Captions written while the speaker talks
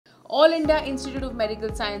All India Institute of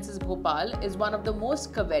Medical Sciences Bhopal is one of the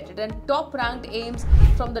most coveted and top-ranked AIIMS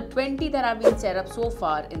from the 20 that have been set up so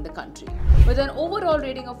far in the country. With an overall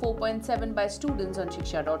rating of 4.7 by students on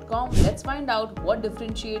shiksha.com, let's find out what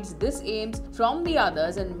differentiates this AIIMS from the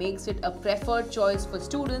others and makes it a preferred choice for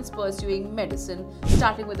students pursuing medicine,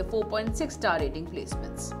 starting with the 4.6 star rating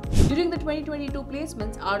placements. During the 2022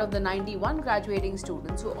 placements, out of the 91 graduating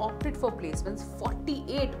students who opted for placements,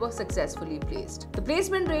 48 were successfully placed. The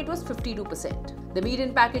placement rate was 52%. The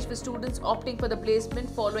median package for students opting for the placement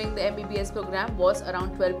following the MBBS program was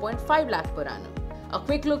around 12.5 lakh per annum. A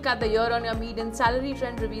quick look at the year-on-year median salary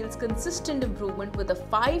trend reveals consistent improvement with a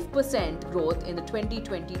 5% growth in the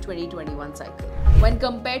 2020-2021 cycle. When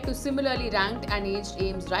compared to similarly ranked and aged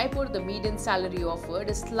AIIMS Raipur, the median salary offered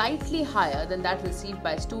is slightly higher than that received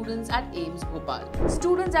by students at AIIMS Bhopal.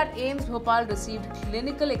 Students at AIIMS Bhopal received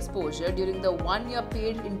clinical exposure during the one-year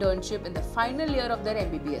paid internship in the final year of their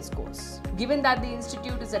MBBS course. Given that the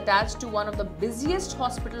institute is attached to one of the busiest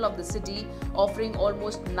hospitals of the city, offering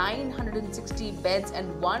almost 960 beds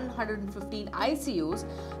and 115 ICUs,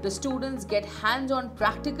 the students get hands-on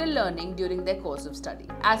practical learning during their course of study.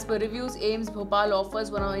 As per reviews, AIIMS Bhopal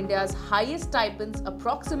offers one of India's highest stipends,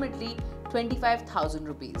 approximately 25,000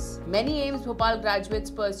 rupees. Many AIIMS Bhopal graduates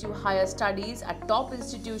pursue higher studies at top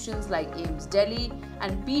institutions like AIIMS Delhi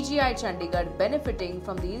and PGI Chandigarh, benefiting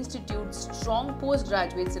from the institute's strong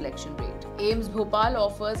postgraduate selection rate. AIIMS Bhopal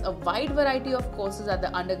offers a wide variety of courses at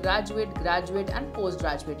the undergraduate, graduate and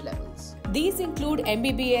postgraduate levels. These include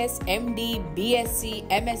MBBS, MD, BSc,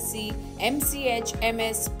 MSc, MCH,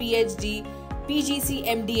 MS, PhD, PGC,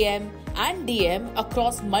 MDM and DM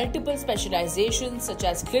across multiple specializations such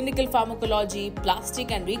as clinical pharmacology,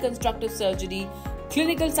 plastic and reconstructive surgery,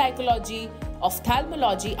 clinical psychology,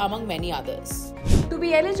 ophthalmology, among many others. To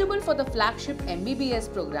be eligible for the flagship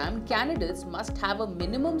MBBS program, candidates must have a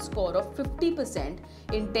minimum score of 50%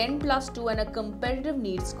 in 10+2 and a competitive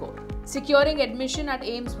NEET score. Securing admission at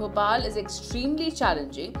AIIMS Bhopal is extremely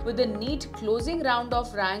challenging, with the NEET closing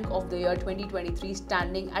round-off rank of the year 2023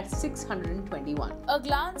 standing at 621. A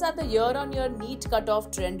glance at the year-on-year NEET cutoff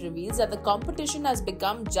trend reveals that the competition has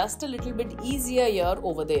become just a little bit easier year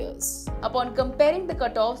over the years. Upon comparing the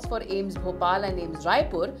cutoffs for AIIMS Bhopal and AIIMS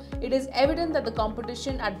Raipur, it is evident that the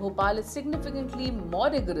competition at Bhopal is significantly more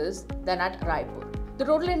rigorous than at Raipur. The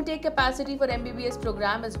total intake capacity for MBBS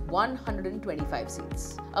program is 125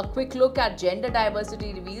 seats. A quick look at gender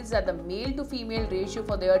diversity reveals that the male to female ratio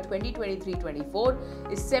for the year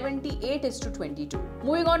 2023-24 is 78:22.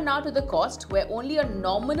 Moving on now to the cost, where only a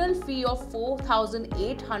nominal fee of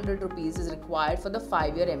 4,800 rupees is required for the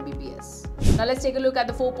 5-year MBBS. Now let's take a look at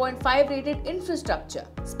the 4.5 rated infrastructure.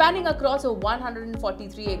 Spanning across a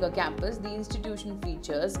 143-acre campus, the institution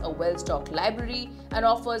features a well-stocked library and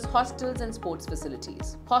offers hostels and sports facilities.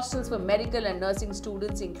 Hostels for medical and nursing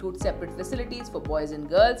students include separate facilities for boys and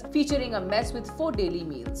girls, featuring a mess with 4 daily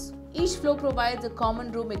meals. Each floor provides a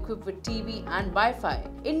common room equipped with TV and Wi-Fi.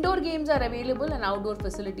 Indoor games are available and outdoor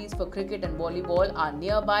facilities for cricket and volleyball are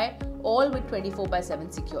nearby, all with 24/7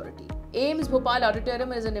 security. AIIMS Bhopal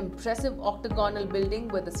Auditorium is an impressive octagonal building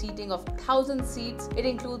with a seating of 1,000 seats. It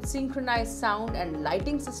includes synchronized sound and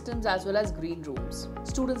lighting systems as well as green rooms.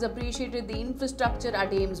 Students appreciated the infrastructure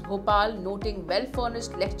at AIIMS Bhopal, noting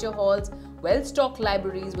well-furnished lecture halls, well-stocked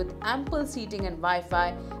libraries with ample seating and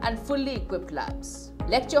Wi-Fi, and fully equipped labs.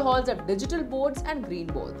 Lecture halls have digital boards and green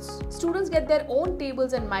boards. Students get their own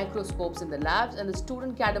tables and microscopes in the labs, and the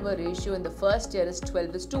student cadaver ratio in the first year is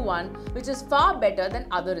 12:1, which is far better than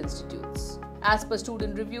other institutes. As per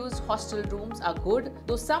student reviews, hostel rooms are good,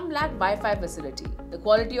 though some lack Wi-Fi facility. The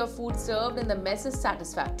quality of food served in the mess is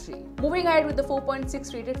satisfactory. Moving ahead with the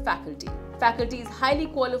 4.6 rated faculty. Faculty is highly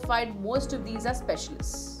qualified, most of these are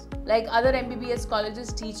specialists. Like other MBBS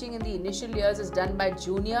colleges, teaching in the initial years is done by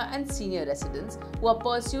junior and senior residents who are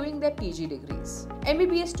pursuing their PG degrees.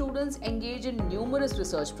 MBBS students engage in numerous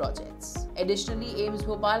research projects. Additionally, AIIMS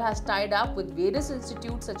Bhopal has tied up with various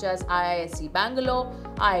institutes such as IISc Bangalore,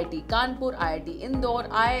 IIT Kanpur, IIT Indore,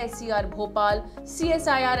 IIScR Bhopal,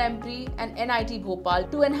 CSIR MPRI and NIT Bhopal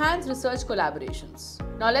to enhance research collaborations.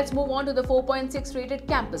 Now let's move on to the 4.6 rated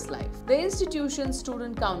campus life. The institution's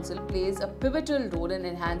student council plays a pivotal role in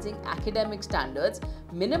enhancing academic standards,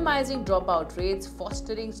 minimizing dropout rates,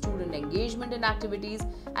 fostering student engagement in activities,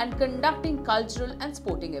 and conducting cultural and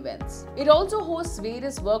sporting events. It also hosts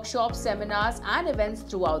various workshops, seminars, and events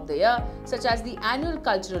throughout the year, such as the annual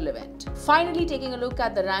cultural event. Finally, taking a look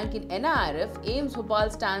at the rank in NIRF, AIIMS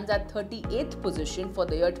Bhopal stands at 38th position for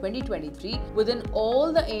the year 2023. Within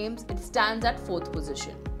all the AIIMS, it stands at 4th position.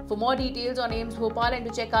 For more details on AIIMS Bhopal and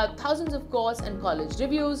to check out thousands of course and college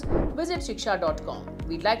reviews, visit shiksha.com.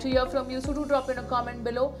 We'd like to hear from you, so do drop in a comment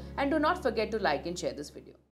below and do not forget to like and share this video.